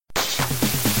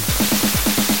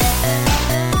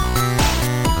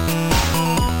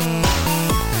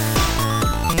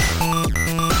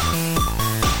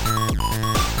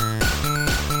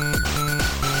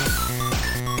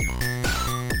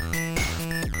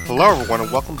Hello everyone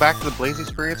and welcome back to the Blaze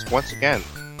Experience once again.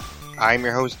 I'm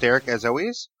your host Derek as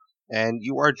always, and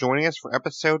you are joining us for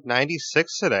episode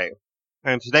 96 today.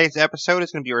 And today's episode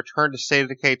is going to be a return to State of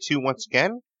Decay 2 once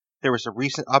again. There was a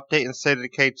recent update in State of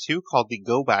Decay 2 called the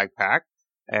Go Bag Pack,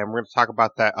 and we're going to talk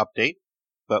about that update.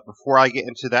 But before I get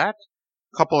into that,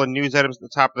 a couple of news items at the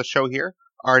top of the show here.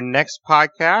 Our next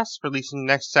podcast, releasing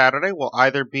next Saturday, will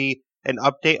either be an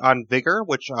update on Vigor,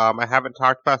 which I haven't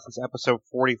talked about since episode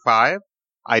 45.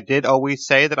 I did always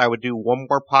say that I would do one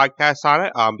more podcast on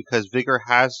it because Vigor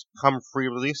has come free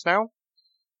release now.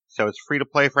 So it's free to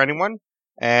play for anyone.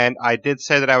 And I did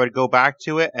say that I would go back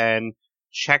to it and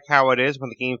check how it is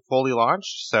when the game fully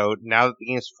launched. So now that the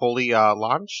game is fully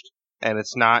launched and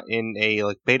it's not in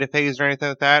a beta phase or anything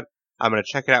like that, I'm going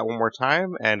to check it out one more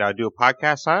time and do a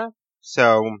podcast on it.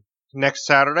 So next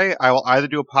Saturday, I will either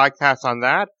do a podcast on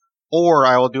that or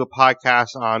I will do a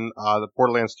podcast on the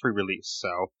Borderlands 3 release.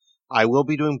 So I will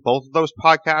be doing both of those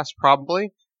podcasts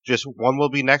probably. Just one will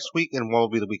be next week and one will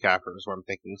be the week after is what I'm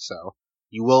thinking. So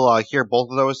you will hear both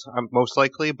of those most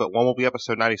likely, but one will be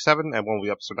episode 97 and one will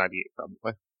be episode 98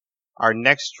 probably. Our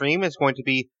next stream is going to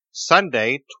be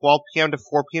Sunday, 12 p.m. to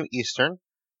 4 p.m. Eastern,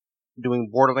 doing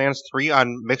Borderlands 3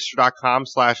 on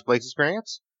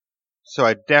Mixer.com/BlazeExperience. So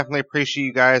I definitely appreciate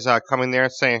you guys coming there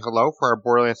and saying hello for our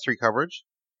Borderlands 3 coverage.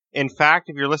 In fact,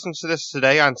 if you're listening to this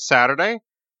today on Saturday,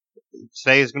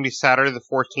 today is going to be Saturday the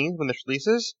 14th when this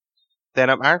releases, then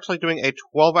I'm actually doing a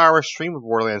 12-hour stream of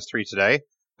Borderlands 3 today.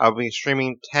 I'll be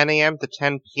streaming 10 a.m. to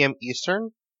 10 p.m. Eastern,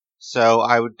 so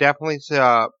I would definitely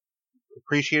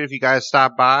appreciate if you guys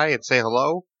stop by and say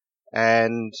hello,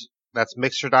 and that's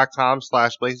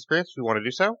Mixer.com/BlazeExperience if you want to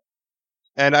do so.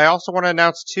 And I also want to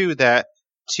announce, too, that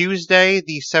Tuesday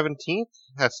the 17th,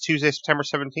 that's Tuesday, September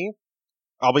 17th,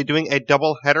 I'll be doing a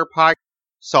double header podcast.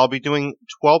 So I'll be doing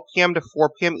 12 p.m. to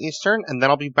 4 p.m. Eastern, and then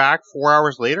I'll be back 4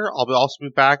 hours later. I'll also be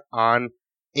back on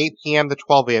 8 p.m. to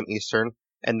 12 a.m. Eastern,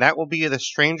 and that will be the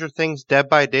Stranger Things Dead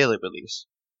by Daylight release.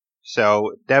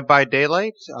 So Dead by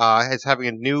Daylight is having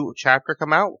a new chapter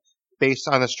come out based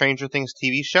on the Stranger Things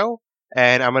TV show,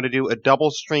 and I'm going to do a double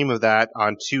stream of that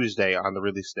on Tuesday on the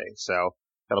release day. So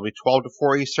that'll be 12 to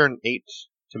 4 Eastern, 8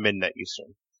 to midnight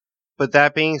Eastern. But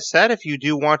that being said, if you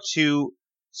do want to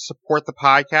support the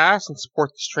podcast and support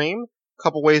the stream, a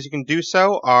couple ways you can do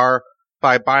so are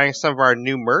by buying some of our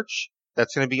new merch.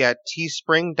 That's going to be at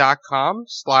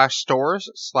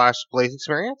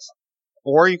teespring.com/stores/BlazeExperience.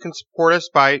 Or you can support us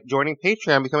by joining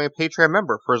Patreon, becoming a Patreon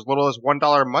member. For as little as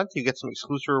 $1 a month, you get some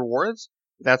exclusive rewards.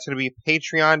 That's going to be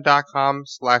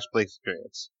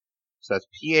patreon.com/BlazeExperience. So that's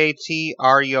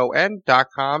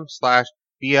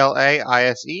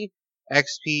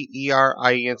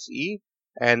patreon.com/BlazeExperience.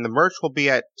 And the merch will be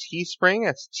at Teespring,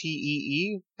 that's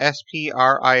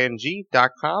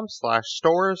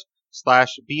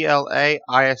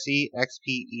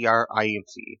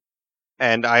teespring.com/stores/BlazeExperience.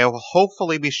 And I will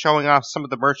hopefully be showing off some of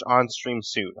the merch on stream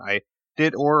soon. I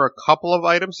did order a couple of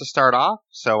items to start off,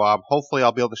 so hopefully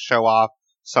I'll be able to show off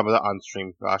some of the on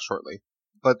stream shortly.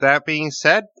 But that being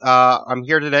said, I'm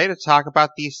here today to talk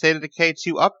about the State of Decay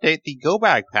 2 update, the Go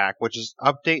Bag Pack, which is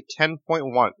update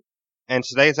 10.1. And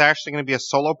today is actually going to be a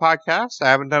solo podcast.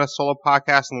 I haven't done a solo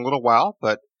podcast in a little while,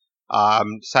 but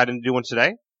I'm deciding to do one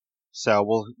today. So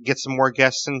we'll get some more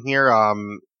guests in here,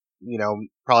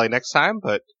 probably next time.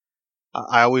 But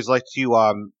I always like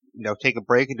to, take a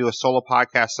break and do a solo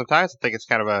podcast sometimes. I think it's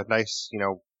kind of a nice,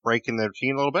 break in the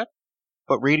routine a little bit.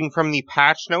 But reading from the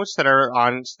patch notes that are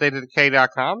on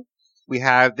stateofdecay.com,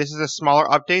 this is a smaller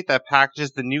update that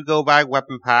packages the new Go Bag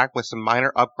weapon pack with some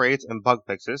minor upgrades and bug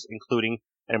fixes, including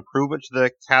an improvement to the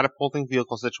catapulting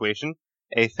vehicle situation,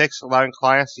 a fix allowing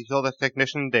clients to heal the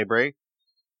technician in Daybreak,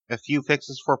 a few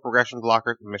fixes for progression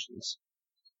blocker missions.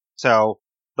 So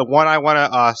the one I want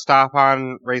to stop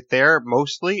on right there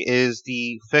mostly is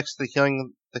the fix to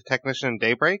healing the technician in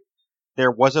Daybreak.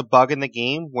 There was a bug in the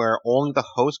game where only the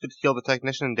host could heal the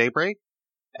technician in Daybreak,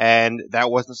 and that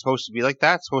wasn't supposed to be like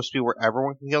that. It's supposed to be where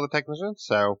everyone can heal the technician,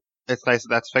 so it's nice that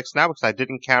that's fixed now because I did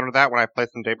encounter that when I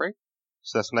played in Daybreak.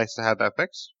 So that's nice to have that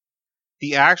fixed.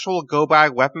 The actual Go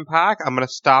Bag weapon pack, I'm going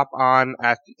to stop on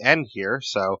at the end here,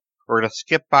 so we're going to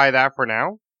skip by that for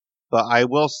now. But I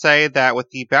will say that with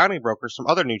the Bounty Broker, some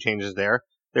other new changes there.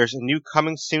 There's a new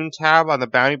Coming Soon tab on the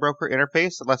Bounty Broker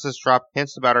interface that lets us drop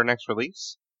hints about our next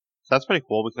release. So that's pretty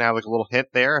cool. We can have a little hint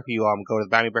there if you go to the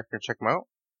Bounty Broker and check them out.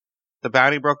 The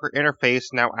Bounty Broker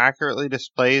interface now accurately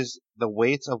displays the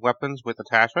weights of weapons with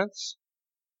attachments,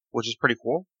 which is pretty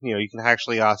cool. You can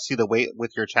actually see the weight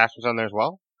with your attachments on there as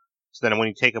well. So then when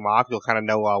you take them off, you'll kind of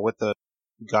know what the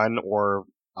gun or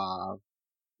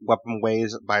weapon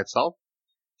weighs by itself.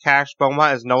 Cash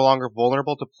Beaumont is no longer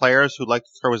vulnerable to players who like to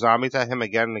throw zombies at him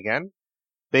again and again.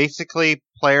 Basically,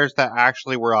 players that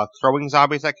actually were throwing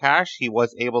zombies at Cash, he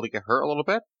was able to get hurt a little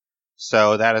bit.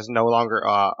 So that is no longer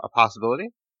a possibility.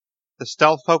 The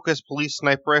stealth-focused police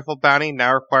sniper rifle bounty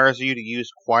now requires you to use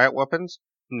quiet weapons,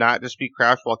 not just be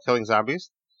crouched while killing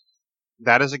zombies.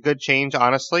 That is a good change,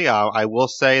 honestly. I will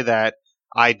say that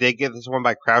I did get this one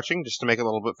by crouching just to make it a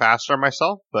little bit faster on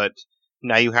myself, but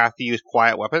now you have to use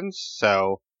quiet weapons,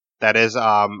 so that is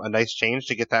a nice change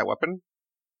to get that weapon.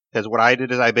 Because what I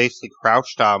did is I basically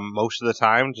crouched most of the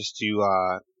time just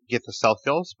to get the stealth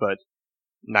kills, but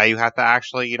now you have to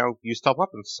actually, use stealth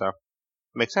weapons, so it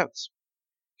makes sense.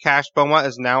 Cash Beaumont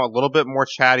is now a little bit more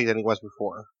chatty than he was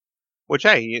before. Which,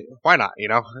 hey, why not,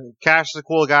 Cash is a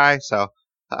cool guy, so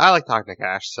I like talking to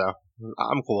Cash, so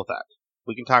I'm cool with that.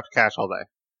 We can talk to Cash all day.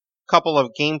 Couple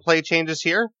of gameplay changes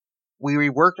here. We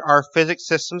reworked our physics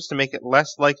systems to make it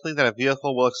less likely that a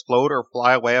vehicle will explode or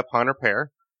fly away upon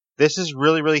repair. This is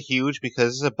really, really huge because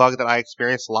this is a bug that I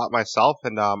experienced a lot myself,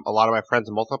 and a lot of my friends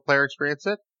in multiplayer experience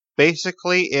it.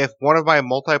 Basically, if one of my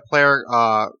multiplayer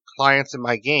clients in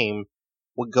my game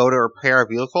would go to repair a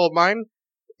vehicle of mine,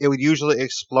 it would usually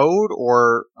explode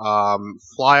or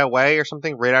fly away or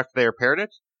something right after they repaired it.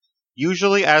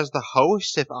 Usually, as the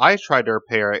host, if I tried to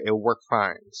repair it, it would work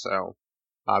fine. So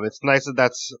it's nice that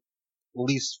that's at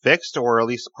least fixed, or at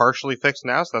least partially fixed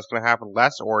now, so that's going to happen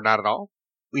less or not at all.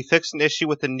 We fixed an issue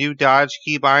with the new dodge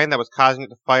keybind that was causing it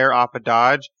to fire off a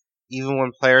dodge even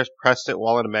when players pressed it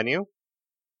while in a menu.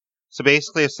 So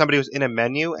basically, if somebody was in a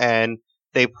menu and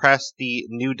they pressed the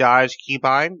new dodge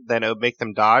keybind, then it would make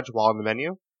them dodge while in the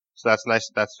menu. So that's nice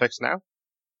that that's fixed now.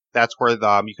 That's where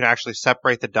you can actually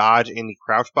separate the dodge and the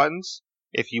crouch buttons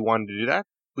if you wanted to do that.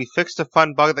 We fixed a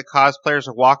fun bug that caused players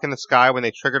to walk in the sky when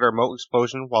they triggered a remote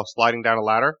explosion while sliding down a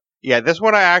ladder. Yeah, this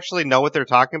one I actually know what they're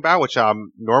talking about, which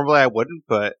normally I wouldn't,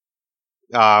 but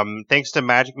thanks to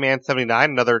MagicMan79,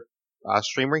 another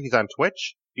streamer, he's on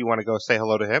Twitch, if you want to go say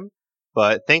hello to him.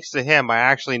 But thanks to him, I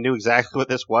actually knew exactly what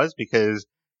this was because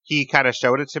he kind of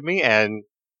showed it to me, and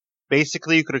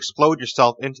basically you could explode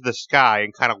yourself into the sky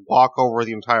and kind of walk over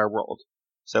the entire world.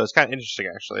 So it's kind of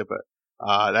interesting, actually, but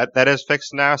that is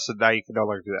fixed now, so now you can no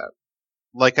longer do that.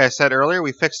 Like I said earlier,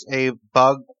 we fixed a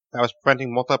bug that was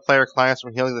preventing multiplayer clients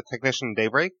from healing the technician in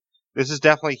Daybreak. This is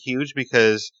definitely huge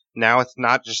because now it's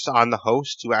not just on the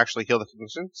host to actually heal the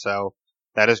technician, so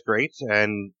that is great,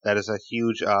 and that is a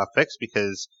huge fix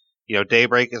because,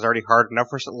 Daybreak is already hard enough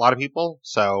for a lot of people,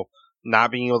 so not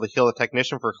being able to heal the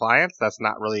technician for clients, that's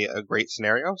not really a great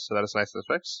scenario, so that is nice to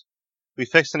fix. We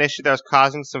fixed an issue that was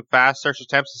causing some fast search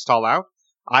attempts to stall out.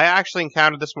 I actually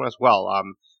encountered this one as well.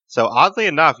 So oddly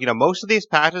enough, most of these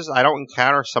patches I don't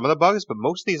encounter some of the bugs, but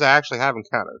most of these I actually have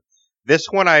encountered. This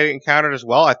one I encountered as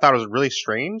well. I thought it was really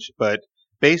strange, but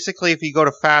basically if you go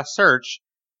to fast search,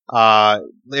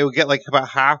 they would get like about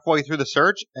halfway through the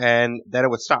search and then it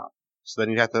would stop. So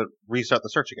then you'd have to restart the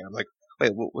search again. I'm like,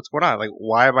 wait, what's going on? Like,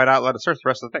 why am I not allowed to search the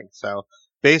rest of the thing? So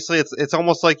basically it's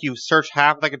almost like you search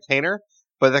half the container,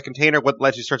 but the container wouldn't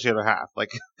let you search the other half.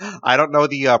 Like, I don't know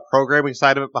the programming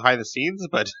side of it behind the scenes,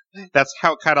 but that's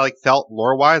how it kind of like felt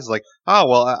lore-wise. Like, oh,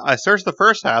 well, I searched the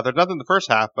first half. There's nothing in the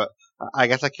first half, but I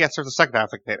guess I can't search the second half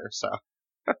of the container, so.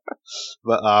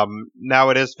 But now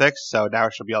it is fixed, so now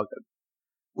it should be all good.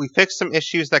 We fixed some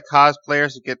issues that caused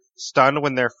players to get stunned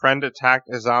when their friend attacked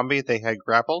a zombie they had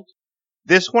grappled.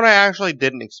 This one I actually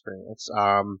didn't experience.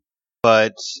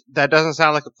 But that doesn't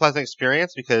sound like a pleasant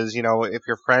experience because, if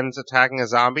your friend's attacking a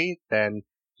zombie, then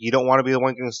you don't want to be the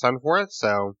one getting stunned for it.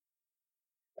 So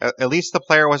at least the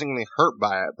player wasn't getting hurt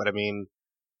by it. But I mean,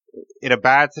 in a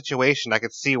bad situation, I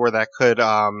could see where that could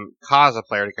cause a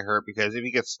player to get hurt because if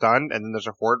you get stunned and then there's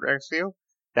a horde next to you,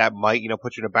 that might,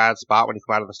 put you in a bad spot when you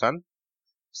come out of the stun.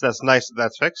 So that's nice that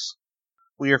that's fixed.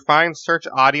 We refined search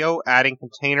audio, adding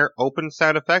container open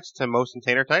sound effects to most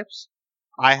container types.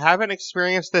 I haven't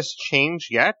experienced this change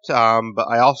yet, but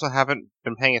I also haven't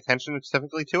been paying attention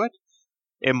specifically to it.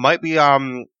 It might be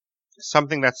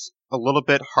something that's a little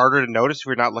bit harder to notice if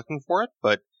you're not looking for it,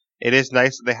 but it is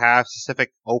nice that they have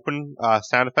specific open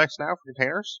sound effects now for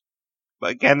containers.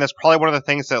 But again, that's probably one of the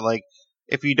things that, like,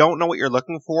 if you don't know what you're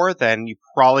looking for, then you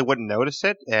probably wouldn't notice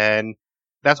it. And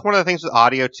that's one of the things with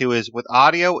audio, too, is with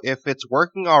audio, if it's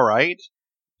working all right,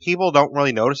 people don't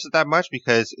really notice it that much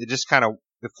because it just kind of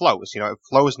it flows. It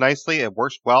flows nicely, it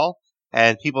works well,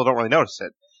 and people don't really notice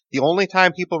it. The only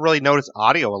time people really notice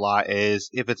audio a lot is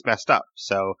if it's messed up.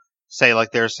 So, say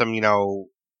like there's some,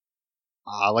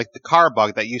 like the car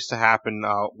bug that used to happen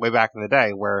way back in the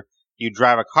day where you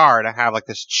drive a car and it have like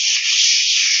this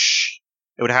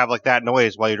it would have like that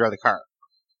noise while you drive the car.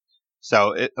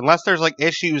 So unless there's like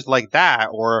issues like that,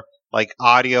 or like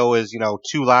audio is,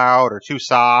 too loud or too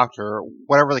soft or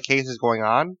whatever the case is going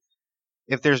on,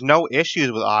 if there's no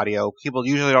issues with audio, people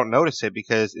usually don't notice it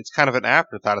because it's kind of an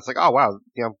afterthought. It's like, oh wow,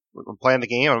 I'm playing the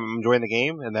game, I'm enjoying the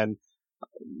game, and then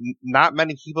not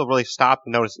many people really stop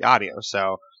to notice the audio.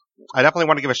 So I definitely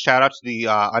want to give a shout out to the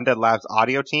Undead Labs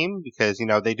audio team because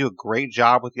they do a great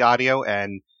job with the audio,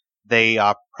 and they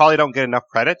probably don't get enough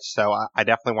credit. So I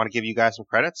definitely want to give you guys some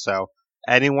credit. So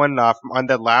anyone from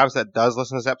Undead Labs that does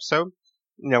listen to this episode,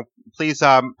 please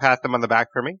pat them on the back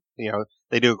for me.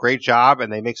 They do a great job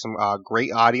and they make some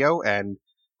great audio, and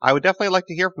I would definitely like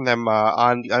to hear from them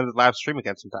on the Undead Labs stream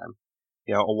again sometime.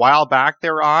 A while back they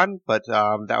were on, but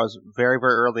that was very,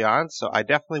 very early on, so I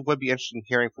definitely would be interested in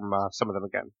hearing from some of them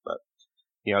again. But,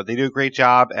 they do a great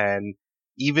job, and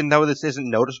even though this isn't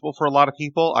noticeable for a lot of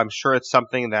people, I'm sure it's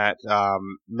something that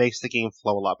makes the game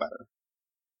flow a lot better.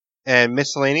 And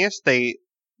Miscellaneous, they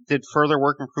did further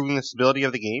work improving the stability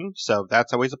of the game, so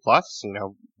that's always a plus.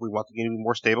 We want the game to be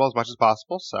more stable as much as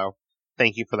possible, so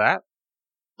thank you for that.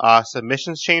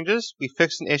 Submissions changes. We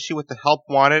fixed an issue with the help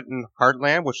wanted in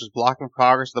Heartland, which was blocking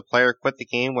progress of the player quit the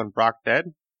game when Brock dead.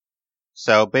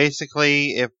 So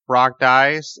basically, if Brock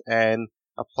dies and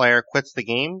a player quits the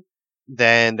game,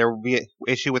 then there will be an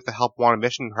issue with the help wanted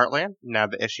mission in Heartland. Now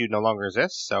the issue no longer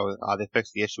exists, so they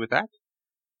fixed the issue with that.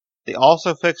 They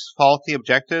also fixed faulty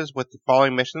objectives with the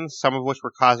following missions, some of which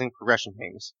were causing progression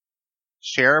pings.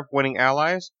 Sheriff winning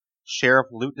allies, sheriff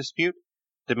loot dispute,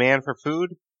 demand for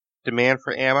food, demand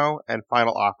for ammo, and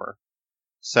final offer.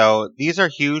 So these are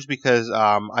huge because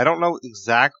I don't know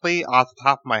exactly off the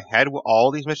top of my head what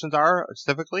all these missions are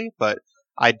specifically, but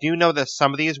I do know that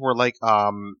some of these were like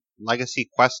legacy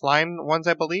questline ones,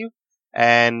 I believe,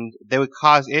 and they would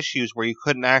cause issues where you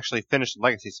couldn't actually finish the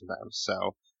legacy sometimes.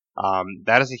 So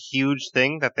that is a huge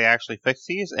thing that they actually fixed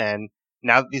these, and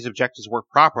now that these objectives work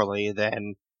properly,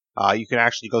 then you can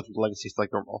actually go through the legacies like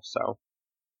normal. So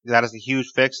that is a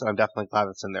huge fix, and I'm definitely glad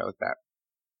it's in there like that.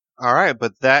 Alright,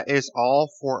 but that is all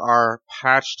for our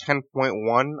patch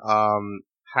 10.1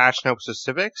 patch note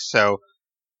specifics. So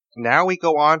now we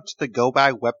go on to the Go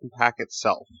Bag weapon pack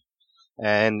itself.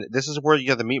 And this is where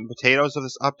the meat and potatoes of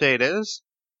this update is.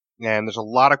 And there's a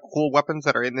lot of cool weapons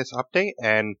that are in this update.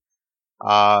 And,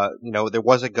 there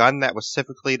was a gun that was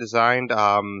specifically designed,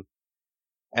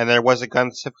 and there was a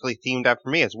gun specifically themed after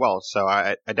me as well. So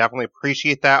I definitely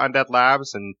appreciate that, Undead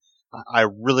Labs, and I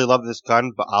really love this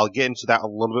gun, but I'll get into that a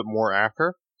little bit more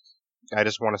after. I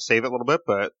just want to save it a little bit,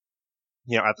 but,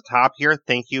 at the top here,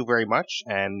 thank you very much,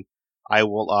 and I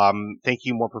will thank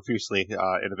you more profusely in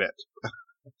a bit.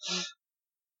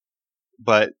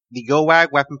 But the Go Bag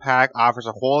weapon pack offers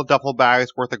a whole duffel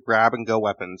bag's worth of grab and go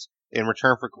weapons in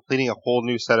return for completing a whole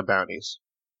new set of bounties.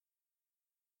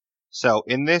 So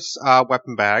in this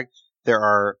weapon bag, there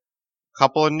are a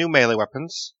couple of new melee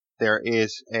weapons. There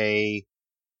is a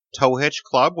tow hitch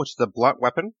club, which is a blunt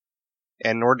weapon.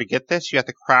 And in order to get this, you have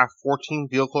to craft 14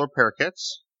 vehicle repair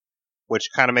kits, which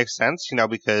kind of makes sense,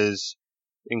 because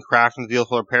in crafting the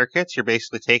vehicle repair kits, you're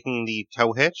basically taking the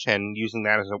tow hitch and using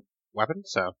that as a weapon.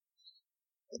 So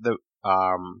the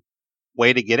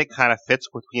way to get it kind of fits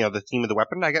with, the theme of the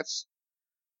weapon, I guess.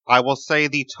 I will say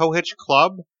the tow hitch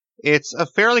club, it's a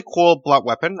fairly cool blunt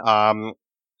weapon.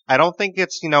 I don't think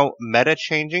it's, meta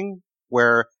changing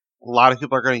where a lot of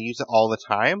people are going to use it all the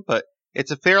time, but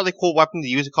it's a fairly cool weapon to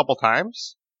use a couple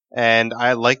times, and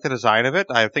I like the design of it.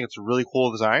 I think it's a really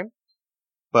cool design,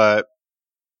 but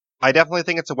I definitely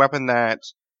think it's a weapon that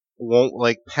won't,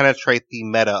 penetrate the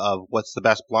meta of what's the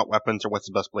best blunt weapons or what's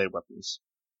the best blade weapons.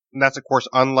 And that's, of course,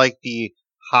 unlike the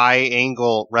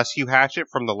high-angle rescue hatchet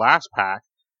from the last pack.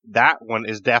 That one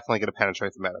is definitely going to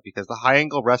penetrate the meta, because the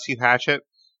high-angle rescue hatchet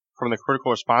from the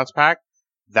critical response pack,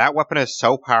 that weapon is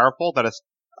so powerful that it's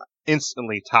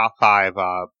instantly top 5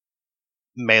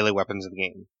 melee weapons in the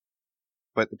game.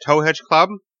 But the tow hitch club,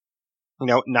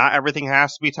 not everything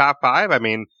has to be top 5. I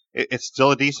mean, it's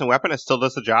still a decent weapon. It still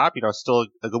does the job. It's still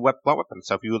a good blunt weapon.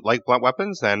 So if you like blunt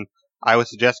weapons, then I would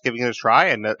suggest giving it a try,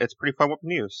 and it's a pretty fun weapon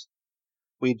to use.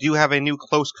 We do have a new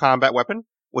close combat weapon,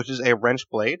 which is a wrench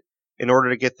blade. In order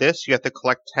to get this, you have to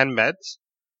collect 10 meds.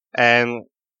 And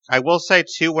I will say,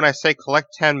 too, when I say collect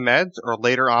 10 meds, or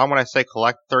later on when I say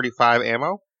collect 35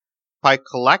 ammo, by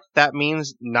collect, that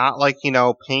means not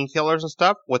painkillers and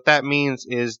stuff. What that means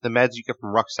is the meds you get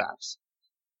from rucksacks.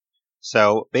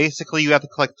 So basically you have to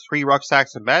collect 3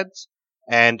 rucksacks of meds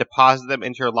and deposit them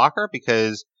into your locker,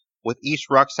 because with each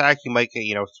rucksack you might get,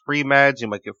 3 meds, you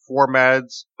might get 4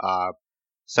 meds.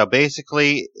 So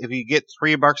basically, if you get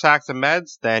 3 rucksacks of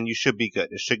meds, then you should be good.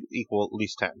 It should equal at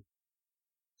least 10.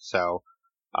 So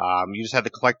You just have to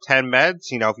collect 10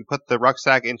 meds. You know, if you put the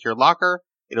rucksack into your locker,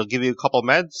 it'll give you a couple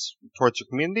meds towards your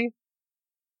community,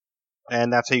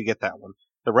 and that's how you get that one.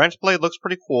 The wrench blade looks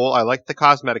pretty cool. I like the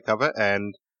cosmetic of it,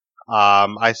 and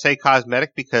I say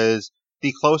cosmetic because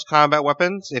the close combat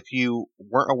weapons, if you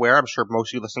weren't aware, I'm sure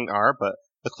most of you listening are, but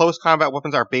the close combat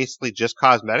weapons are basically just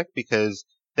cosmetic because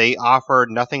they offer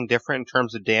nothing different in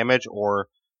terms of damage or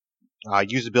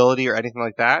usability or anything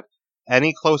like that.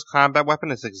 Any close combat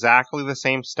weapon is exactly the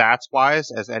same stats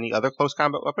wise as any other close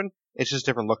combat weapon. It's just a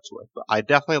different look to it. But I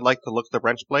definitely like the look of the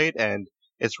wrench blade, and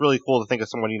it's really cool to think of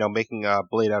someone, making a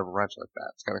blade out of a wrench like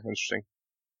that. It's kind of interesting.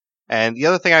 And the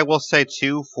other thing I will say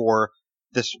too for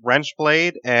this wrench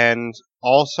blade and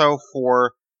also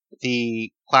for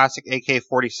the classic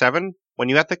AK-47, when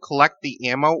you have to collect the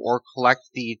ammo or collect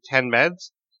the 10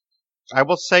 meds, I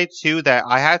will say too that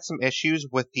I had some issues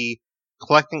with the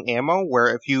collecting ammo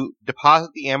where if you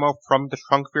deposit the ammo from the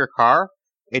trunk of your car,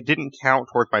 it didn't count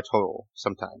towards my total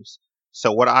sometimes.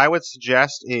 So what I would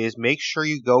suggest is make sure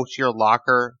you go to your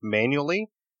locker manually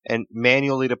and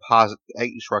manually deposit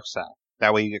each rucksack.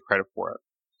 That way you get credit for it.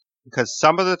 Because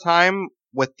some of the time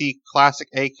with the classic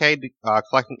AK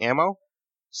collecting ammo,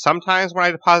 sometimes when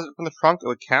I deposit it from the trunk, it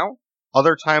would count.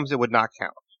 Other times it would not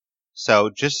count.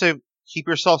 So just to keep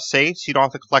yourself safe so you don't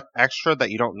have to collect extra that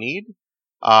you don't need,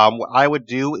 what I would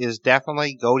do is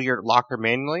definitely go to your locker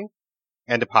manually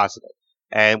and deposit it.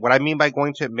 And what I mean by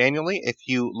going to it manually, if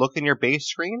you look in your base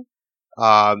screen,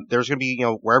 there's going to be,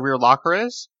 wherever your locker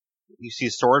is, you see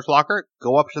a storage locker,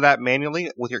 go up to that manually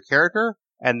with your character,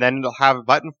 and then it'll have a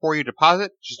button for you to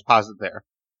deposit, just deposit there.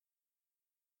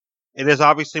 It is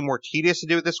obviously more tedious to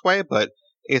do it this way, but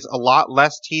it's a lot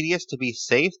less tedious to be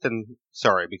safe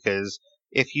because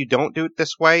if you don't do it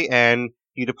this way and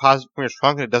you deposit from your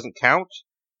trunk and it doesn't count,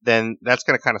 then that's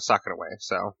going to kind of suck in a way.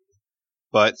 So,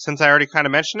 but since I already kind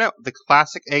of mentioned it, the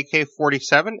classic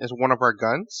AK-47 is one of our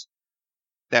guns.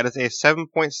 That is a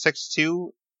 7.62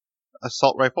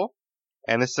 assault rifle,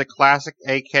 and this is a classic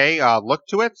AK look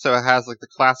to it. So it has like the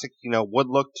classic, wood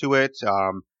look to it.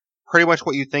 Pretty much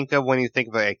what you think of when you think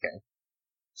of an AK.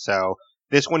 So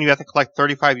this one you have to collect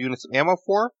 35 units of ammo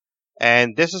for,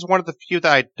 and this is one of the few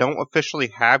that I don't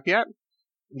officially have yet.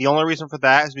 The only reason for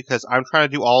that is because I'm trying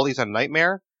to do all these on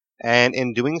Nightmare, and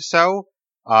in doing so,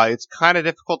 it's kind of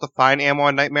difficult to find ammo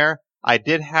on Nightmare. I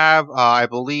did have, I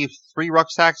believe, 3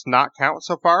 rucksacks not count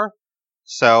so far,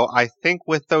 so I think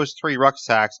with those 3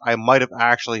 rucksacks, I might have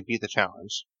actually beat the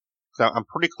challenge. So I'm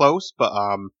pretty close, but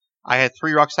I had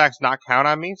 3 rucksacks not count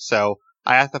on me, so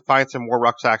I have to find some more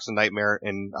rucksacks in Nightmare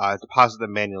and deposit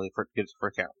them manually for it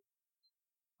for count.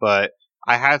 But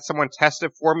I had someone test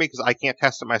it for me because I can't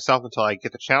test it myself until I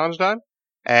get the challenge done.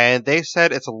 And they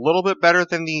said it's a little bit better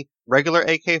than the regular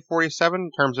AK-47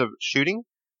 in terms of shooting,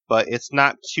 but it's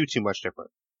not too much different.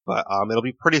 But it'll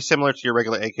be pretty similar to your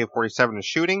regular AK-47 in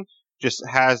shooting, just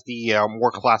has the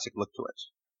more classic look to it.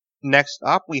 Next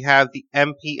up, we have the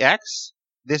MPX.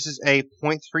 This is a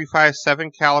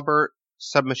 .357 caliber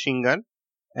submachine gun.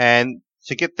 And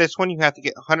to get this one, you have to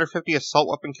get 150 assault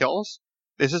weapon kills.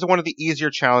 This is one of the easier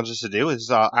challenges to do. This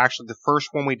is actually the first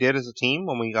one we did as a team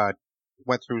when we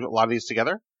went through a lot of these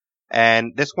together.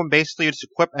 And this one basically you just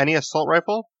equip any assault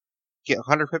rifle, get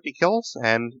 150 kills,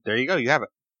 and there you go, you have it.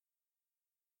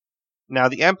 Now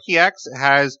the MPX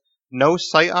has no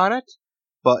sight on it,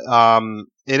 but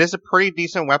it is a pretty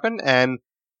decent weapon, and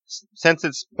since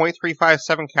it's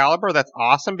 .357 caliber, that's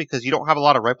awesome because you don't have a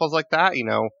lot of rifles like that.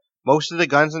 Most of the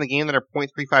guns in the game that are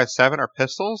 .357 are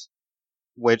pistols,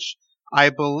 which I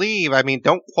believe,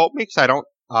 don't quote me because I don't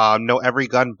know every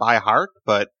gun by heart,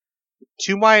 but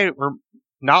to my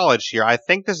knowledge here, I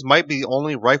think this might be the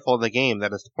only rifle in the game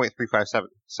that is .357.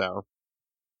 So,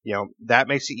 that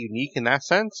makes it unique in that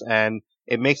sense, and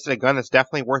it makes it a gun that's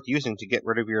definitely worth using to get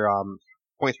rid of your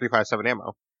 .357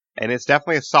 ammo. And it's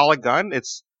definitely a solid gun.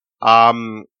 It's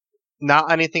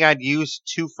not anything I'd use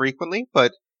too frequently,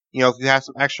 but if you have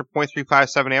some extra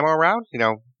 .357 ammo around,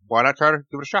 why not try to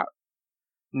give it a shot?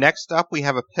 Next up, we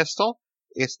have a pistol.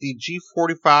 It's the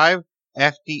G45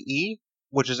 FDE,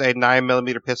 which is a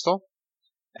 9mm pistol.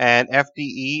 And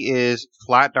FDE is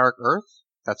flat dark earth.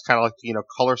 That's kind of like the,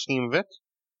 color scheme of it.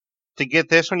 To get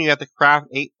this one, you have to craft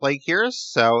 8 plate gears.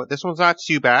 So this one's not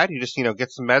too bad. You just,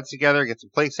 get some meds together, get some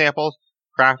plate samples,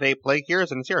 craft 8 plate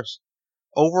gears, and it's yours.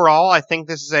 Overall, I think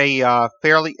this is a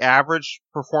fairly average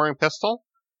performing pistol.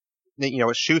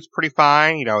 It shoots pretty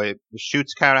fine. It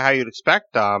shoots kind of how you'd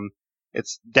expect.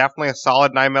 It's definitely a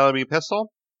solid 9mm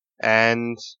pistol.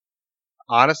 And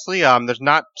honestly, there's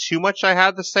not too much I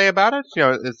had to say about it.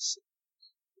 It's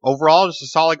overall just a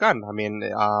solid gun.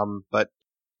 But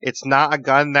It's not a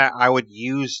gun that I would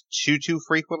use too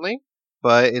frequently,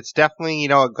 but it's definitely,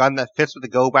 a gun that fits with the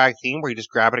go bag theme where you just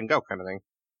grab it and go kind of thing.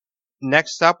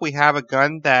 Next up, we have a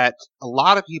gun that a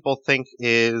lot of people think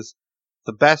is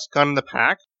the best gun in the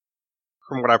pack,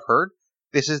 from what I've heard.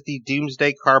 This is the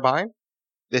Doomsday Carbine.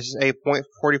 This is a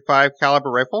 .45 caliber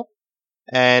rifle,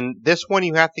 and this one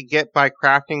you have to get by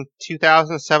crafting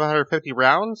 2,750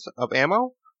 rounds of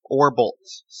ammo or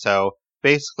bolts. So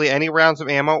basically, any rounds of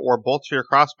ammo or bolts for your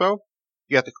crossbow,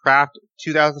 you have to craft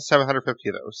 2,750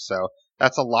 of those. So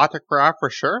that's a lot to craft for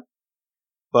sure.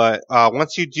 But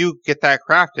once you do get that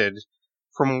crafted,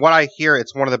 from what I hear,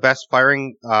 it's one of the best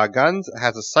firing guns. It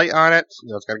has a sight on it.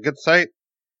 It's got a good sight.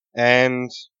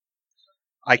 And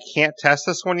I can't test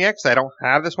this one yet because I don't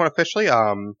have this one officially.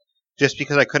 Just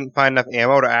because I couldn't find enough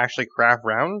ammo to actually craft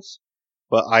rounds.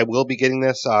 But I will be getting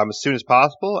this as soon as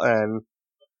possible. And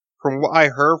from what I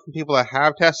heard from people that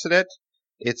have tested it,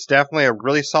 it's definitely a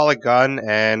really solid gun.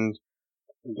 And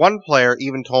one player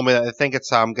even told me that I think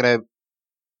it's going to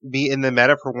be in the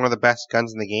meta for one of the best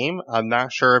guns in the game. I'm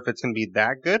not sure if it's going to be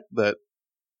that good, but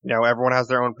everyone has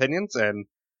their own opinions, and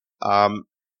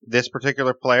this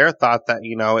particular player thought that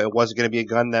it wasn't going to be a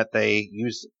gun that they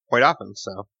use quite often.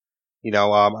 So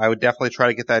I would definitely try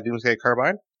to get that Doomsday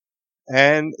Carbine.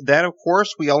 And then of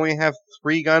course we only have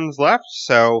 3 guns left.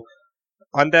 So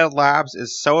Undead Labs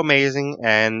is so amazing,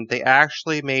 and they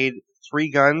actually made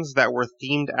 3 guns that were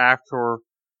themed after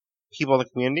people in the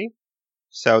community.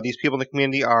 So these people in the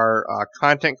community are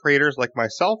content creators like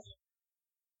myself,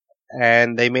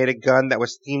 and they made a gun that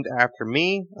was themed after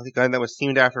me, a gun that was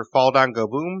themed after Fall Down Go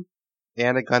Boom,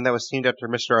 and a gun that was themed after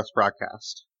Mr. Earth's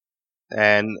Broadcast.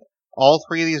 And all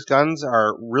 3 of these guns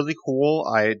are really cool.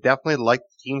 I definitely like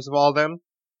the themes of all of them.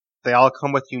 They all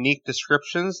come with unique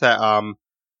descriptions that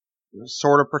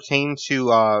sort of pertain to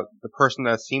the person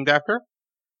that it's themed after.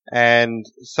 And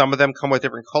some of them come with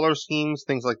different color schemes,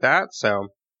 things like that. So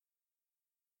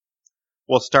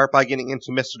we'll start by getting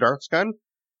into Mr. Dart's gun.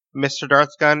 Mr.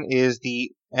 Dart's gun is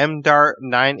the M-Dart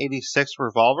 986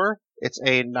 revolver. It's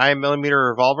a 9mm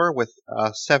revolver with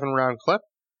a 7-round clip.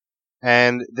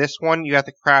 And this one, you have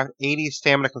to craft 80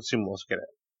 stamina consumables to get it.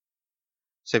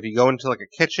 So if you go into like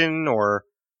a kitchen or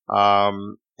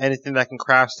anything that can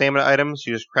craft stamina items,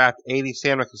 you just craft 80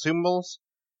 stamina consumables,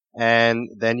 and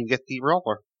then you get the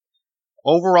revolver.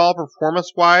 Overall,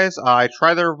 performance-wise, I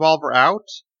tried the revolver out.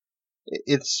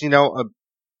 It's, a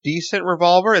decent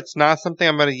revolver. It's not something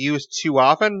I'm going to use too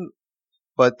often,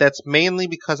 but that's mainly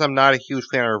because I'm not a huge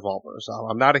fan of revolvers.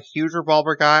 I'm not a huge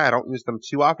revolver guy. I don't use them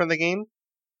too often in the game.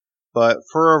 But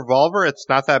for a revolver, it's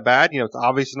not that bad. It's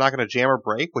obviously not going to jam or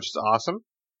break, which is awesome.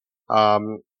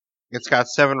 It's got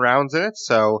 7 rounds in it,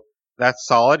 so that's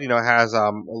solid. It has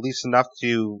at least enough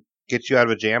to get you out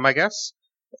of a jam, I guess.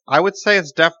 I would say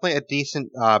it's definitely a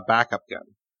decent backup gun.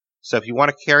 So if you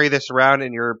want to carry this around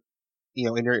in your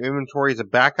inventory as a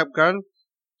backup gun,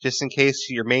 just in case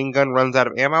your main gun runs out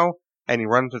of ammo and you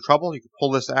run into trouble, you can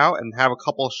pull this out and have a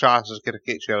couple of shots just to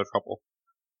get you out of trouble.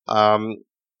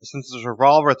 Since it's a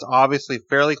revolver, it's obviously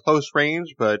fairly close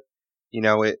range, but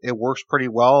it works pretty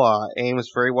well. Aims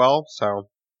very well, so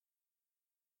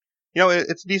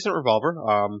it's a decent revolver.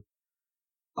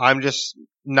 I'm just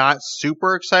not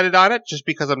super excited on it, just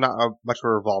because I'm not much of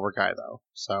a revolver guy, though.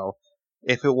 So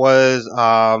if it was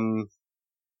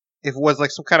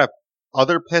like some kind of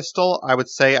other pistol, I would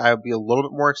say I would be a little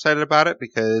bit more excited about it,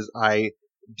 because I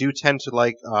do tend to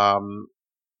like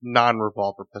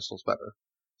non-revolver pistols better.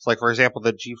 So like, for example,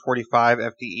 the G45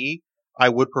 FDE, I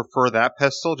would prefer that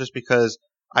pistol just because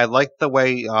I like the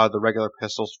way the regular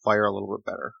pistols fire a little bit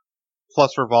better.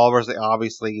 Plus revolvers, they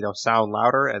obviously, sound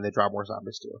louder and they draw more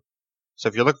zombies too. So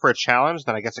if you're looking for a challenge,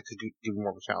 then I guess it could give you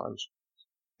more of a challenge.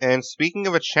 And speaking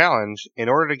of a challenge, in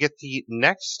order to get the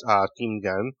next team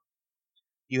gun,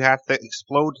 you have to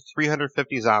explode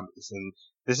 350 zombies. And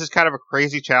this is kind of a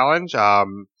crazy challenge.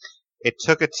 It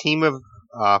took a team of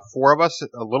 4 of us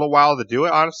a little while to do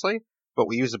it, honestly, but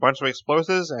we used a bunch of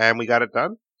explosives and we got it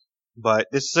done. But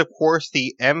this is, of course,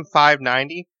 the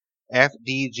M590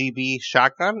 FDGB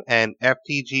shotgun, and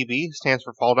FDGB stands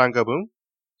for Fall Down Go Boom.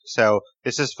 So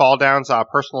this is Fall Down's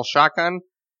personal shotgun,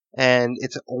 and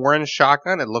it's an orange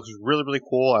shotgun. It looks really, really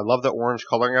cool. I love the orange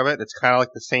coloring of it. It's kind of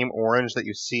like the same orange that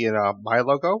you see in my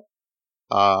logo.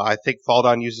 I think Fall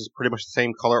Down uses pretty much the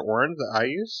same color orange that I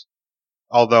use.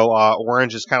 Although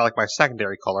orange is kind of like my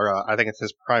secondary color. I think it's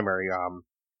his primary,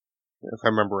 if I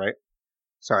remember right.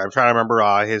 Sorry, I'm trying to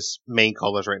remember his main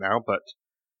colors right now, but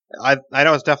I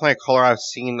know it's definitely a color I've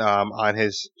seen on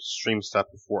his stream stuff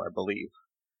before, I believe.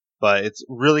 But it's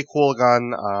really cool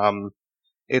gun.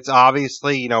 It's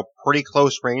obviously, pretty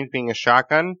close range being a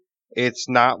shotgun, It's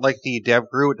not like the Dev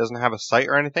Gru. It doesn't have a sight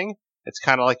or anything. It's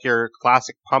kind of like your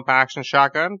classic pump action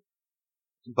shotgun,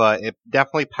 but it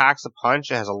definitely packs a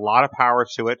punch. It has a lot of power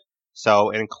to it. So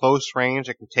in close range,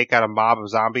 it can take out a mob of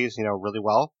zombies, really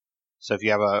well. So if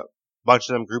you have a bunch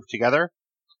of them grouped together,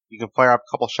 you can fire up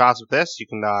a couple shots with this. You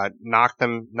can knock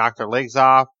their legs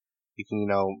off. You can,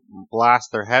 blast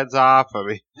their heads off. I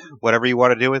mean, whatever you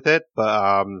want to do with it.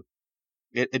 But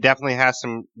it definitely has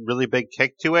some really big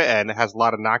kick to it, and it has a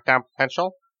lot of knockdown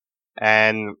potential.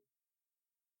 And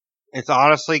it's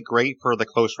honestly great for the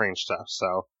close range stuff.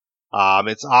 So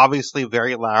it's obviously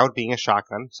very loud, being a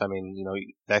shotgun. So I mean,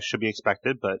 that should be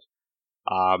expected. But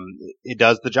it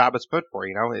does the job it's put for.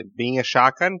 It being a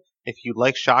shotgun, if you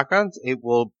like shotguns, it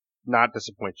will not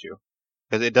disappoint you,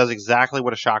 because it does exactly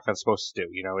what a shotgun's supposed to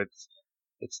do.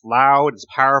 It's loud, it's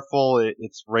powerful,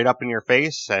 it's right up in your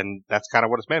face, and that's kind of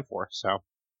what it's meant for. So,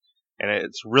 and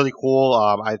it's really cool.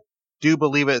 I do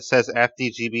believe it says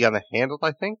FDGB on the handle.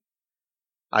 I think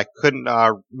I couldn't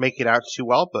make it out too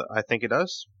well, but I think it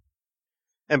does.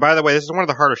 And by the way, this is one of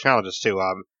the harder challenges too.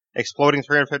 Exploding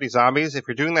 350 zombies. If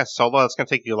you're doing that solo, that's going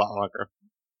to take you a lot longer.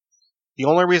 The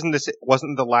only reason this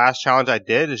wasn't the last challenge I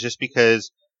did is just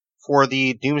because for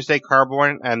the Doomsday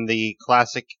Carbine and the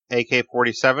classic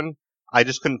AK-47, I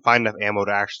just couldn't find enough ammo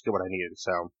to actually get what I needed.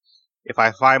 So if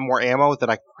I find more ammo, then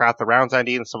I can craft the rounds I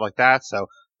need and stuff like that. So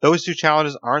those two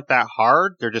challenges aren't that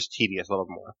hard. They're just tedious a little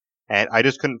more. And I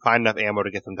just couldn't find enough ammo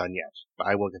to get them done yet. But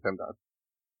I will get them done.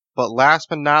 But last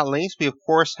but not least, we of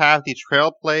course have the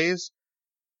Trailblaze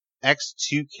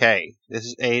X2K. This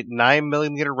is a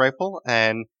 9mm rifle,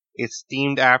 and it's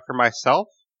themed after myself.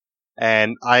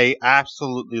 And I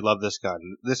absolutely love this gun.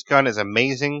 This gun is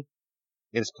amazing.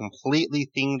 It's completely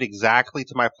themed exactly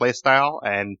to my playstyle,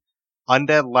 and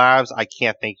Undead Labs, I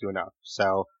can't thank you enough.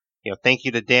 So, thank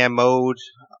you to Dan Mode,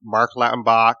 Mark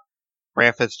Lattenbach,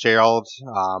 Brant Fitzgerald.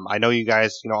 I know you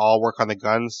guys, all work on the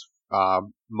guns,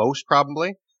 most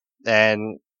probably,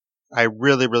 and I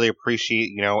really, really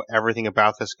appreciate, everything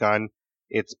about this gun.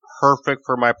 It's perfect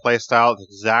for my playstyle. It's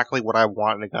exactly what I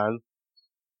want in a gun.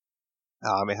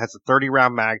 It has a 30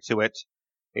 round mag to it.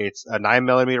 It's a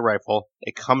 9mm rifle.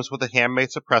 It comes with a handmade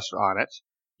suppressor on it.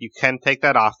 You can take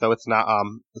that off though. It's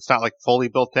not like fully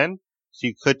built in. So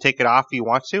you could take it off if you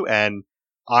want to. And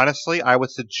honestly, I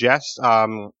would suggest,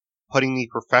 putting the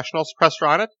professional suppressor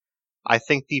on it. I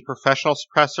think the professional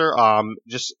suppressor,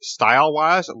 just style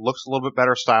wise, it looks a little bit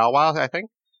better style wise, I think.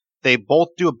 They both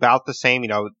do about the same,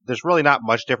 there's really not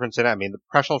much difference in it. I mean, the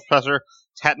professional suppressor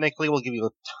technically will give you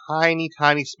a tiny,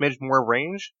 tiny smidge more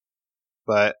range,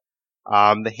 but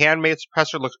the handmade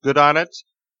suppressor looks good on it.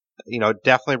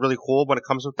 Definitely really cool when it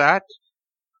comes with that.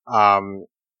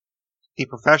 The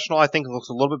professional, I think, looks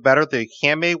a little bit better. The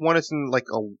handmade one is in like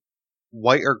a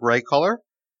white or gray color.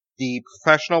 The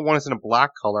professional one is in a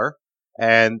black color.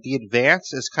 And the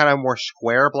advanced is kind of more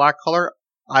square black color.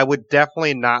 I would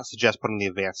definitely not suggest putting the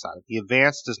advanced on it. The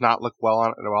advanced does not look well on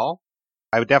it at all.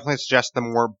 I would definitely suggest the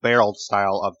more barreled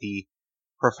style of the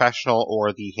professional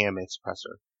or the handmade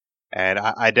suppressor. And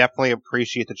I definitely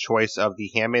appreciate the choice of the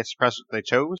handmade suppressor they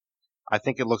chose. I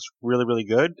think it looks really, really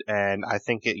good, and I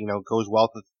think it, goes well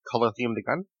with the color theme of the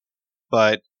gun.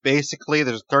 But basically,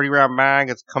 there's a 30 round mag.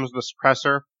 It comes with a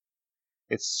suppressor.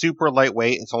 It's super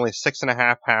lightweight. It's only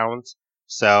 6.5 pounds.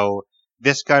 So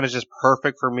this gun is just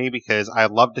perfect for me because I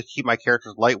love to keep my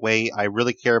characters lightweight. I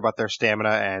really care about their stamina,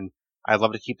 and I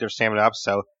love to keep their stamina up.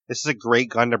 So this is a great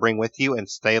gun to bring with you and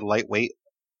stay lightweight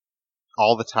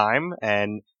all the time.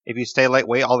 And if you stay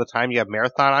lightweight all the time, you have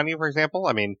marathon on you, for example.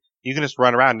 I mean, you can just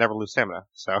run around and never lose stamina.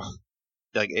 So,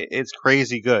 it's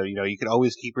crazy good. You can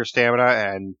always keep your stamina,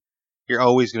 and you're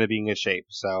always going to be in good shape.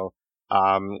 So,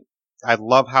 I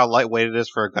love how lightweight it is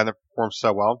for a gun that performs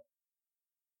so well.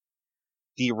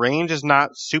 The range is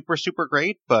not super, super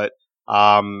great, but,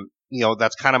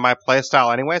 that's kind of my play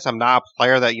style anyways. I'm not a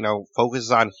player that,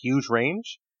 focuses on huge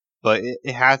range, but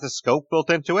it has a scope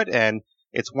built into it, and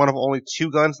it's one of only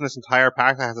 2 guns in this entire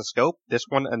pack that has a scope. This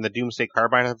one and the Doomsday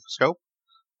Carbine have a scope.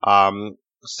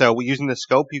 So using the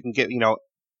scope, you can get,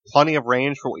 plenty of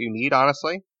range for what you need,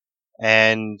 honestly.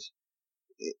 And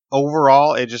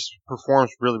overall, it just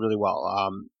performs really, really well.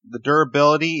 The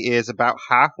durability is about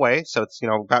halfway, so it's,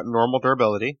 about normal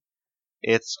durability.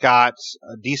 It's got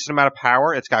a decent amount of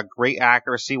power. It's got great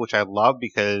accuracy, which I love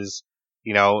because,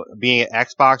 being an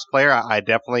Xbox player, I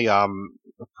definitely,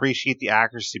 appreciate the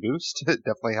accuracy boost. It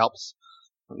definitely helps,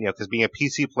 because being a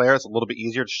PC player, it's a little bit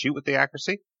easier to shoot with the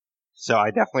accuracy. So I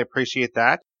definitely appreciate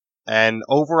that. And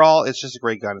overall, it's just a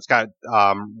great gun. It's got,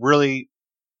 really,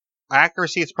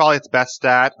 accuracy is probably its best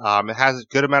stat. It has a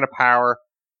good amount of power.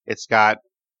 It's got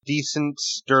decent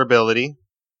durability.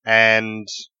 And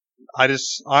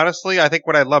honestly, I think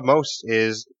what I love most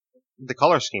is the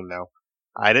color scheme, though.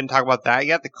 I didn't talk about that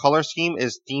yet. The color scheme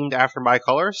is themed after my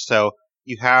colors. So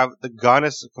you have the gun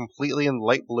is completely in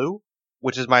light blue,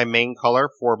 which is my main color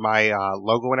for my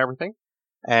logo and everything.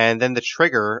 And then the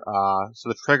trigger, so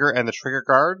the trigger and the trigger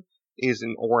guard is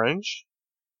in orange.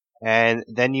 And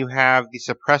then you have the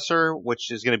suppressor,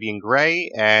 which is going to be in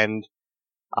gray, and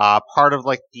part of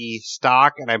like the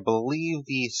stock, and I believe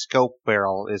the scope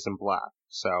barrel is in black.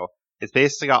 So it's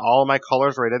basically got all of my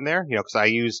colors right in there, because I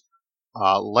use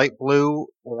light blue,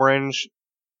 orange,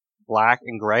 black,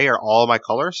 and gray are all of my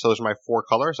colors. So those are my 4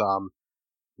 colors.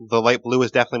 The light blue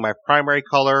is definitely my primary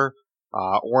color.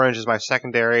 Orange is my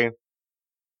secondary.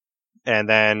 And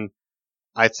then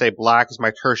I'd say black is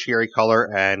my tertiary color,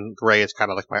 and gray is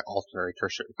kind of like my alternate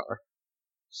tertiary color.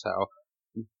 So,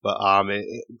 but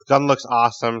the gun looks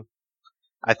awesome.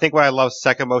 I think what I love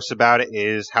second most about it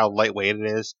is how lightweight it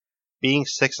is. Being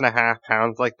 6.5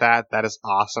 pounds like that is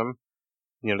awesome.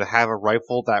 To have a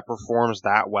rifle that performs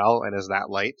that well and is that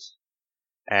light.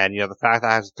 And, the fact that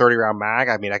it has a 30 round mag,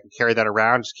 I mean, I can carry that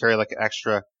around, just carry like an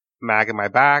extra mag in my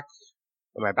backpack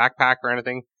or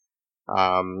anything.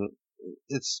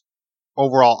 It's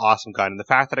overall awesome gun. And the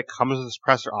fact that it comes with a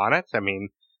suppressor on it, I mean,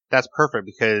 that's perfect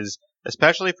because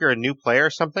especially if you're a new player or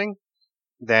something,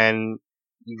 then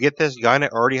you get this gun,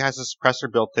 it already has a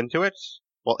suppressor built into it.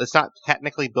 Well, it's not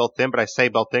technically built in, but I say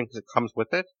built in because it comes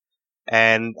with it.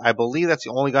 And I believe that's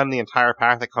the only gun in the entire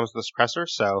pack that comes with a suppressor,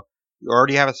 so you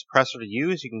already have a suppressor to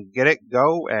use, you can get it,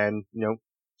 go, and,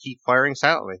 keep firing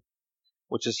silently.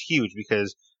 Which is huge,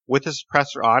 because with the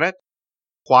suppressor on it,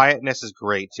 quietness is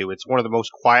great, too. It's one of the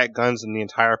most quiet guns in the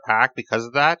entire pack because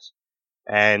of that,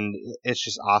 and it's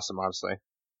just awesome, honestly.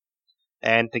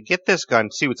 And to get this gun,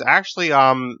 too, it's actually,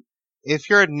 if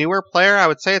you're a newer player, I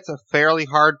would say it's a fairly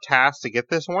hard task to get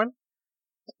this one.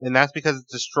 And that's because it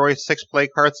destroys 6 play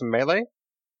cards in melee.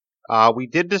 We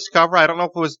did discover, I don't know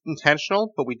if it was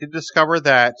intentional, but we did discover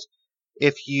that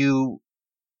if you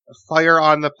fire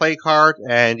on the play card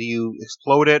and you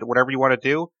explode it, whatever you want to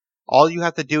do, all you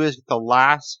have to do is get the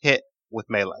last hit with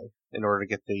melee in order to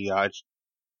get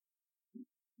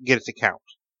it to count.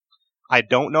 I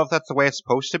don't know if that's the way it's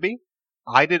supposed to be.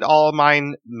 I did all of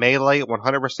mine melee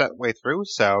 100% way through,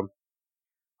 so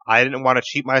I didn't want to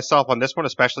cheat myself on this one,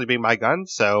 especially being my gun,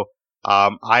 so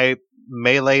I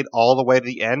meleeed all the way to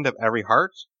the end of every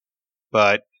heart,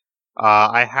 but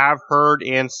I have heard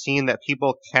and seen that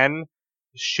people can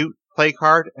shoot play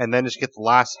card and then just get the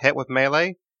last hit with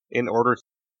melee in order to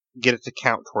get it to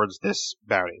count towards this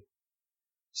bounty.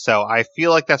 So I feel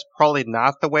like that's probably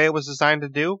not the way it was designed to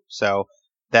do, so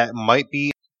that might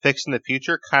be fixed in the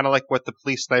future, kind of like with the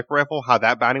police sniper rifle, how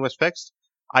that bounty was fixed.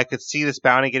 I could see this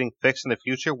bounty getting fixed in the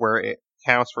future where it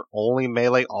counts for only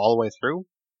melee all the way through.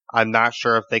 I'm not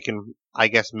sure if they can, I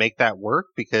guess, make that work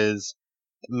because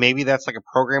maybe that's like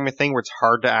a programming thing where it's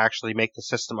hard to actually make the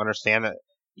system understand that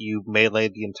you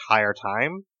meleeed the entire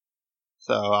time.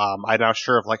 So I'm not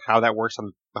sure of like how that works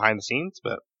on behind the scenes,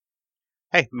 but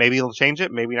hey, maybe it'll change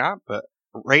it, maybe not. But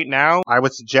right now, I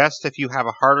would suggest if you have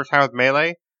a harder time with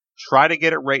melee, try to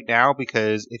get it right now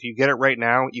because if you get it right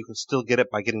now, you can still get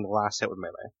it by getting the last hit with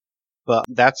melee. But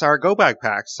that's our go bag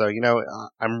pack. So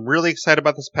I'm really excited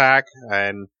about this pack,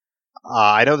 and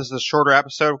I know this is a shorter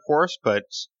episode, of course, but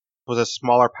it was a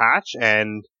smaller patch,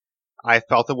 and I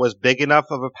felt it was big enough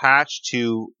of a patch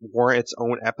to warrant its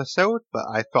own episode, but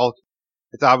I felt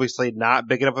it's obviously not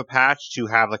big enough a patch to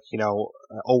have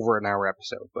over an hour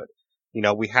episode. But,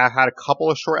 we have had a couple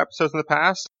of short episodes in the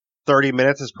past. 30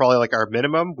 minutes is probably like our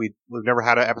minimum. We've never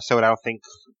had an episode, I don't think,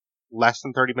 less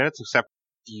than 30 minutes, except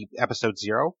the episode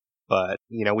 0. But,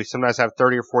 we sometimes have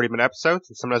 30 or 40 minute episodes,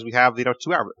 and sometimes we have,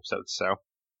 2-hour episodes. So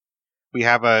we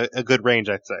have a good range,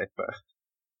 I'd say.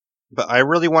 But I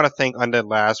really want to thank Undead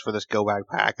Last for this go bag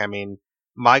pack. I mean,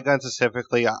 my gun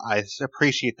specifically, I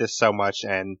appreciate this so much,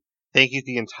 and thank you to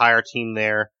the entire team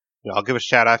there. I'll give a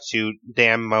shout out to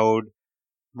Dan Mode,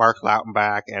 Mark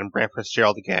Lautenbach, and Brant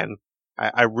Fitzgerald again.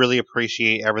 I really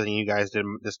appreciate everything you guys did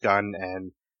with this gun,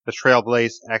 and the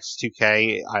Trailblaze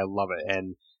X2K, I love it.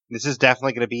 And this is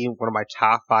definitely going to be one of my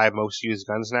top 5 most used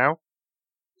guns now.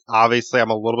 Obviously,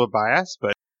 I'm a little bit biased,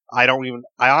 but I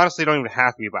honestly don't even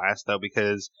have to be biased though,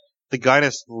 because the gun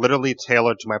is literally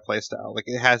tailored to my playstyle. Like,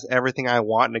 it has everything I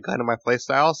want in a gun in my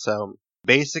playstyle, so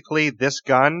basically this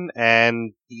gun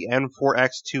and the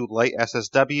M4X2 Light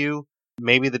SSW,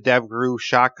 maybe the DevGru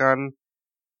shotgun,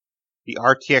 the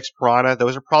RTX Piranha,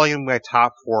 those are probably my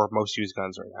top 4 most used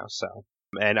guns right now, so.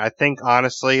 And I think,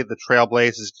 honestly, the Trailblaze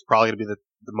is probably going to be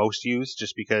the most used,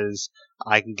 just because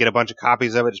I can get a bunch of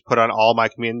copies of it, just put on all my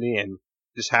community, and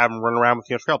just have them run around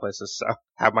with Trailblazers. So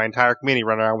have my entire community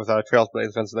run around with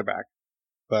Trailblazer guns in their back.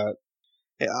 But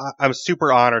I'm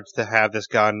super honored to have this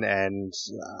gun, and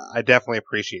I definitely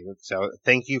appreciate it. So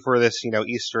thank you for this,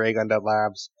 Easter egg, Undead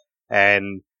Labs.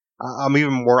 And I'm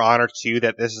even more honored too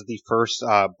that this is the first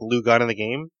blue gun in the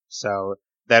game. So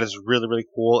that is really, really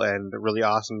cool and really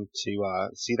awesome to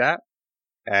see that.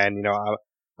 And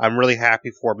I'm really happy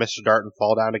for Mr. Dart and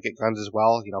Fall Down to get guns as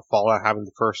well. Fall Down having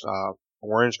the first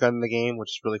orange gun in the game, which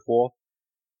is really cool.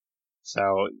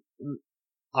 So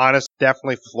honest,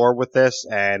 definitely floored with this,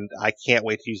 and I can't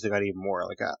wait to use the gun even more.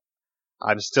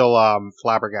 I'm still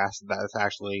flabbergasted that it's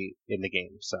actually in the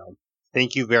game. So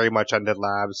thank you very much, Undead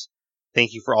Labs.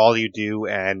 Thank you for all you do,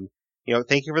 and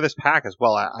thank you for this pack as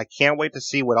well. I can't wait to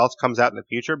see what else comes out in the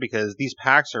future because these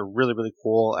packs are really, really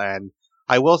cool. And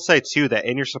I will say too that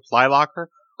in your supply locker,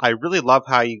 I really love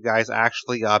how you guys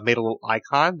actually made a little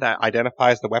icon that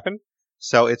identifies the weapon.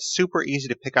 So it's super easy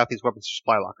to pick out these weapons in your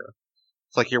supply locker.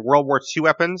 It's like your World War II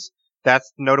weapons,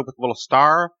 that's noted with a little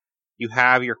star. You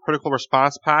have your Critical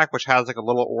Response pack, which has like a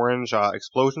little orange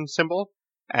explosion symbol.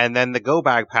 And then the Go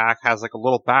Bag pack has like a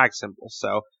little bag symbol.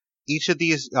 So each of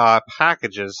these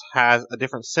packages has a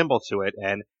different symbol to it,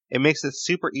 and it makes it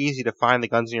super easy to find the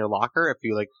guns in your locker if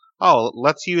you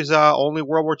let's use only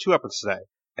World War II weapons today.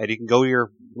 And you can go to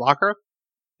your locker,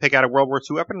 pick out a World War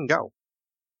II weapon, and go.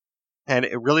 And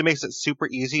it really makes it super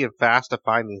easy and fast to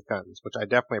find these guns, which I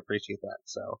definitely appreciate that.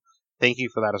 So thank you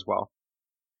for that as well.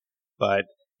 But,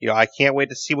 I can't wait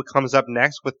to see what comes up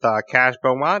next with Cash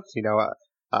Beaumont.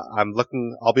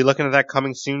 I'll be looking at that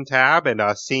coming soon tab and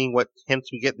seeing what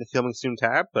hints we get in the filming soon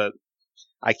tab. But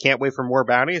I can't wait for more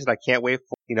bounties, and I can't wait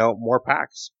for, more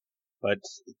packs. But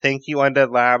thank you,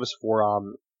 Undead Labs, for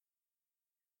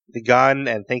the gun,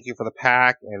 and thank you for the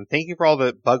pack, and thank you for all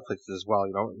the bug fixes as well.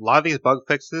 A lot of these bug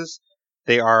fixes,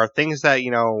 they are things that,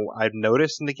 I've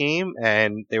noticed in the game,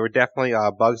 and they were definitely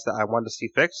bugs that I wanted to see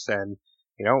fixed, and,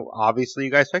 obviously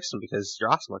you guys fixed them because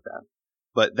you're awesome like that.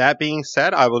 But that being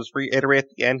said, I will just reiterate at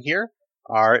the end here.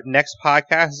 Our next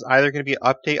podcast is either going to be an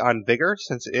update on Vigor,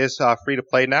 since it is free to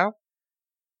play now,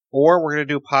 or we're going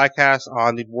to do a podcast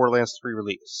on the Borderlands 3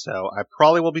 release. So I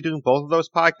probably will be doing both of those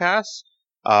podcasts.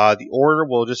 The order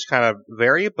will just kind of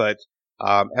vary, but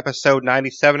episode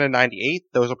 97 and 98,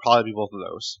 those will probably be both of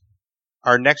those.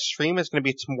 Our next stream is going to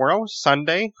be tomorrow,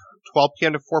 Sunday, 12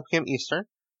 p.m. to 4 p.m. Eastern.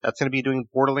 That's going to be doing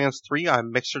Borderlands 3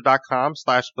 on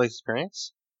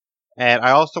Mixer.com/BlazeExperience. And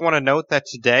I also want to note that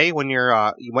today, when you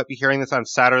might be hearing this on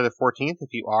Saturday the 14th, if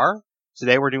you are,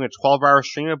 today we're doing a 12-hour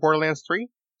stream of Borderlands 3.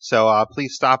 So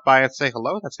please stop by and say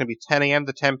hello. That's going to be 10 a.m.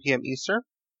 to 10 p.m. Eastern.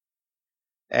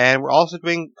 And we're also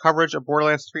doing coverage of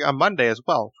Borderlands 3 on Monday as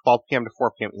well, 12 p.m. to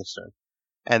 4 p.m. Eastern.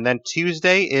 And then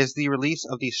Tuesday is the release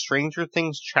of the Stranger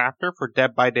Things chapter for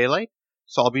Dead by Daylight.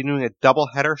 So I'll be doing a double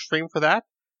header stream for that.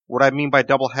 What I mean by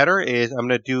double header is I'm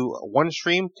going to do one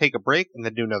stream, take a break, and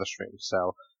then do another stream.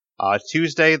 So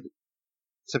Tuesday,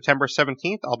 September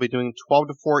 17th, I'll be doing 12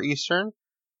 to 4 Eastern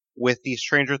with the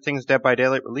Stranger Things Dead by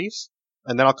Daylight release.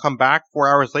 And then I'll come back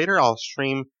 4 hours later. I'll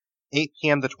stream 8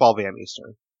 p.m. to 12 a.m.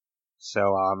 Eastern. So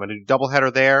I'm going to do double header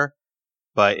there.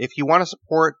 But if you want to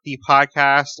support the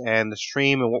podcast and the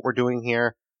stream and what we're doing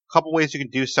here, a couple ways you can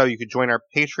do so. You can join our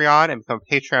Patreon and become a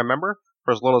Patreon member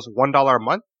for as little as $1 a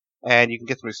month. And you can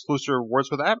get some exclusive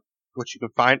rewards with that, which you can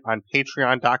find on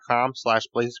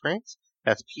patreon.com/BlazeExperience.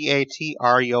 That's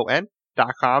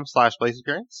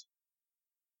patreon.com/BlazeExperience.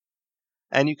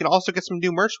 And you can also get some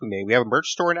new merch we made. We have a merch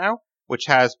store now, which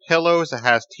has pillows, it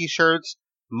has t-shirts,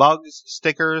 mugs,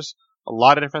 stickers, a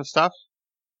lot of different stuff.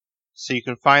 So you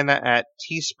can find that at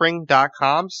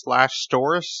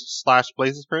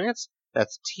teespring.com/stores/BlazeExperience.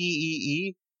 That's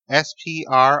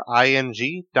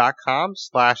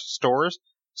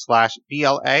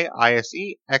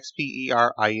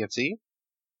teespring.com/stores/BLAISEXPERIENCE.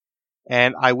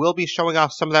 And I will be showing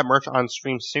off some of that merch on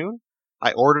stream soon.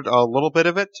 I ordered a little bit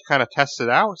of it to kind of test it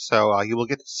out, so you will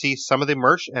get to see some of the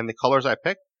merch and the colors I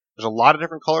picked. There's a lot of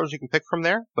different colors you can pick from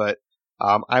there, but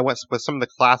I went with some of the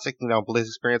classic, Blaze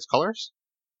Experience colors.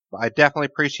 I definitely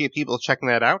appreciate people checking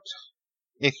that out.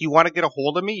 If you want to get a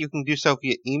hold of me, you can do so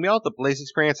via email,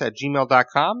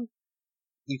 theblazeexperience@gmail.com.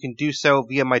 You can do so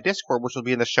via my Discord, which will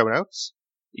be in the show notes.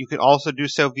 You can also do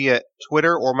so via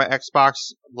Twitter or my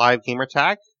Xbox Live gamer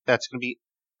tag. That's going to be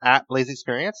at Blaze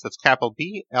Experience. That's capital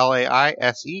B,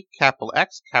 LAISE, capital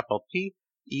X, capital P,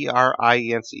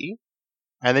 ERIENCE.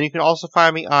 And then you can also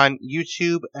find me on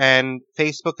YouTube and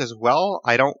Facebook as well.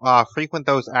 I don't frequent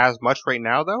those as much right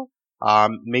now, though.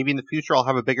 Maybe in the future I'll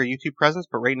have a bigger YouTube presence,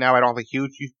 but right now I don't have a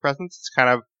huge YouTube presence. It's kind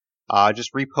of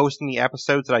just reposting the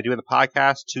episodes that I do in the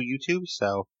podcast to YouTube.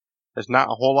 So There's not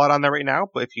a whole lot on there right now,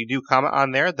 but if you do comment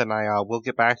on there, then I will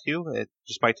get back to you. It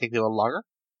just might take me a little longer.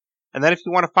 And then if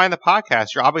you want to find the podcast,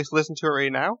 you're obviously listening to it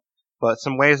right now, but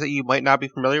some ways that you might not be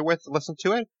familiar with to listen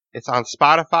to it. It's on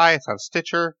Spotify, it's on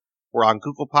Stitcher, we're on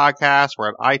Google Podcasts, we're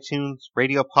on iTunes,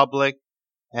 Radio Public,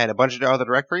 and a bunch of other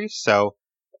directories. So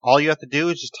all you have to do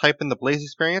is just type in the Blaze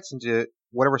Experience into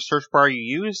whatever search bar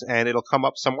you use, and it'll come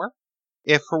up somewhere.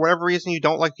 If for whatever reason you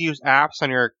don't like to use apps on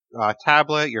your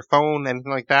tablet, your phone,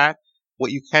 anything like that,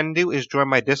 what you can do is join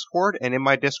my Discord, and in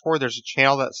my Discord there's a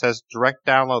channel that says direct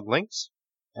download links,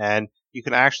 and you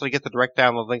can actually get the direct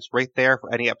download links right there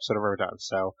for any episode I've ever done.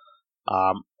 So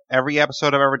every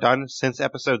episode I've ever done since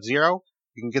episode 0,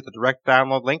 you can get the direct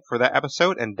download link for that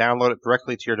episode and download it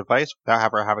directly to your device without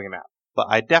ever having an app. But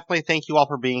I definitely thank you all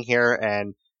for being here,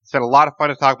 and it's been a lot of fun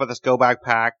to talk about this Go Bag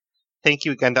Pack. Thank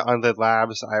you again to Undead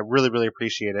Labs. I really, really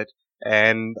appreciate it.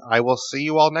 And I will see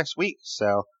you all next week.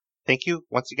 So thank you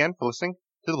once again for listening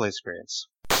to the Blaze Experience.